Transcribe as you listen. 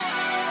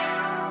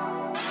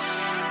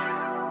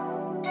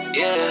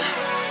Yeah,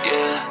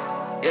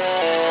 yeah,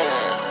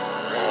 yeah.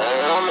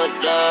 I'm a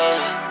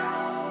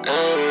dog,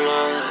 ain't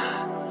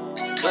no,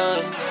 it's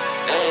tough,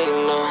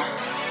 ain't no,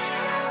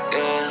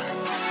 yeah,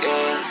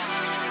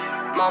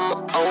 yeah.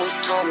 Mama always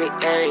told me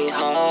ain't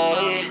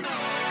hard.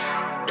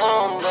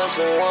 Now I'm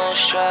bustin' one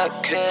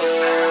shot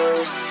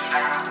kills.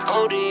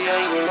 ODA,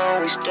 you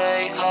know we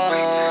stay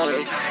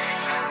hard.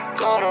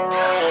 Got a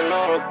rollin'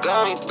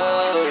 origami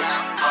bells.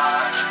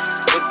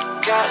 With the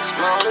cats,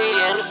 Molly,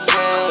 and the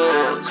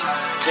pills.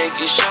 Take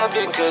you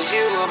shopping cause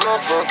you a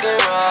motherfucking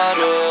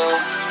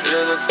rider.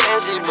 Living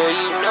fancy, but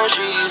you know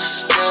she used to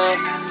steal.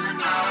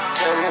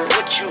 Tell me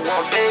what you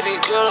want, baby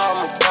girl,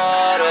 I'm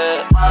about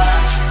it.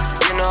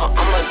 You know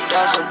I'm a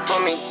dog, so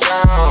put me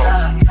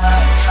down.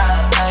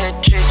 I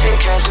had chasing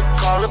cash to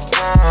call a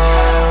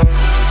pound.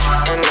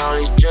 And all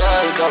these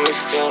drugs got me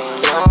feeling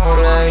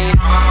lonely.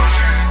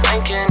 I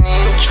can't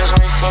even trust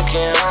my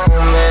fucking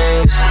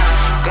homies.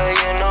 Girl,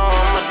 you know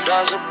I'm a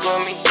dog, so put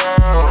me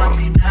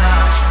down.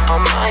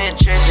 I'm out here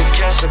chasing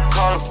cash to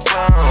call a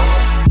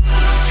pound.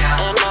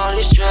 And all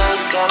these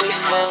drugs got me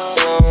feeling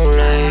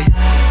lonely.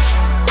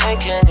 I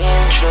can't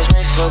even trust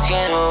my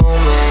fucking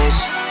homies.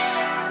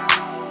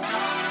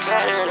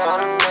 Tatted on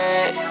the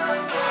neck,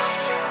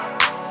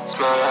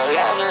 smell like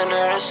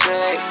lavender and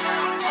sick.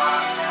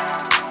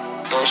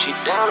 And she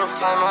down to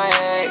find my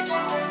ex.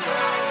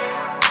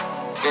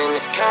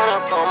 Finna count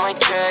up on my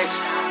checks.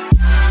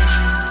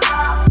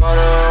 Bought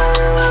her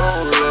own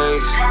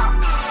Rolex.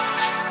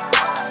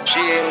 She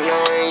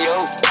ignoring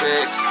your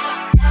pics.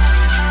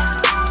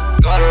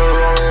 Got her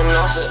rolling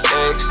off the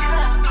X.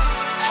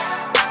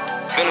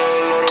 Finna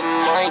load up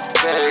my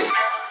pay.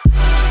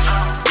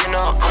 You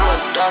know I'm a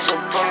dog, so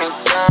put me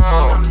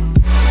down.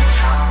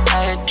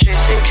 I had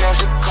chasing cash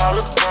to call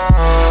a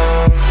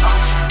pound.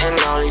 And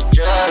all these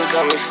drugs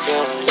got me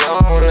feeling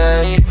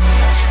lonely.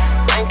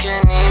 I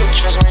can't even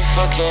trust my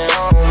fucking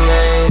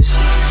homies.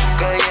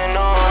 Girl, you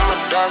know I'm a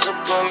dog, so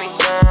put me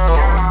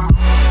down.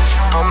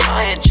 I'm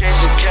out here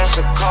chasing cash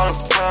to call a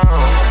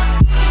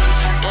pound.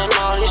 And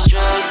all these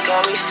drugs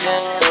got me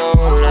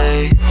feeling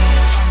lonely.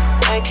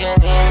 I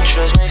can't even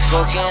trust my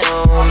fucking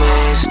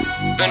homies.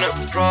 Been a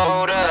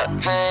pro that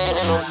pain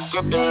and I'm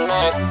gripping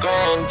that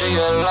grain. Do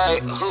you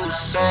like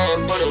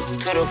Hussein? Put it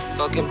to the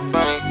fucking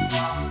brain.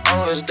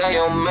 Oh, is that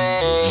your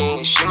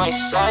man? She my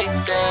side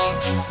thing.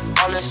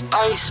 All this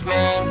ice,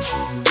 man,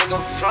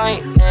 looking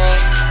frightening.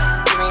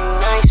 Give me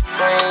nice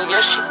brain,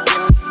 yeah, she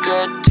give me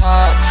good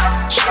talk.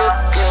 She a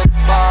good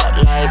bot,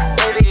 like,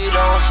 baby,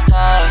 don't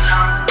stop.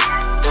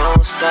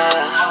 Don't stop.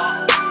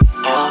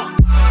 Oh,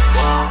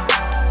 wow,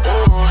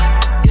 ooh,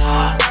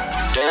 yeah,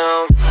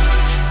 damn.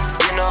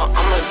 You know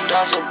I'm a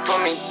dog, so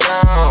put me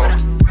down.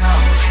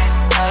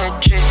 I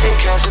had chasing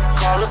cash to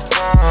call a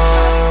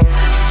pound.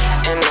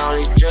 And all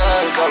these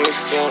drugs got me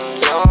feeling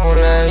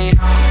lonely.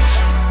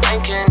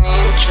 I can't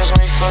even trust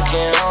my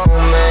fucking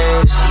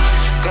homies.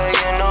 Girl,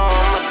 you know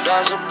I'm a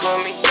dog, so put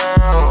me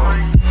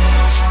down.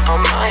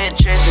 I'm out here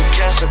chasing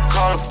cash to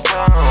call a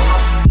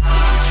pound.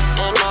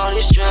 And all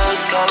these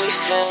drugs got me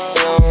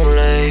feeling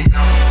lonely.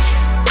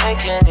 I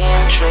can't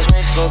even trust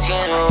my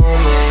fucking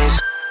homies.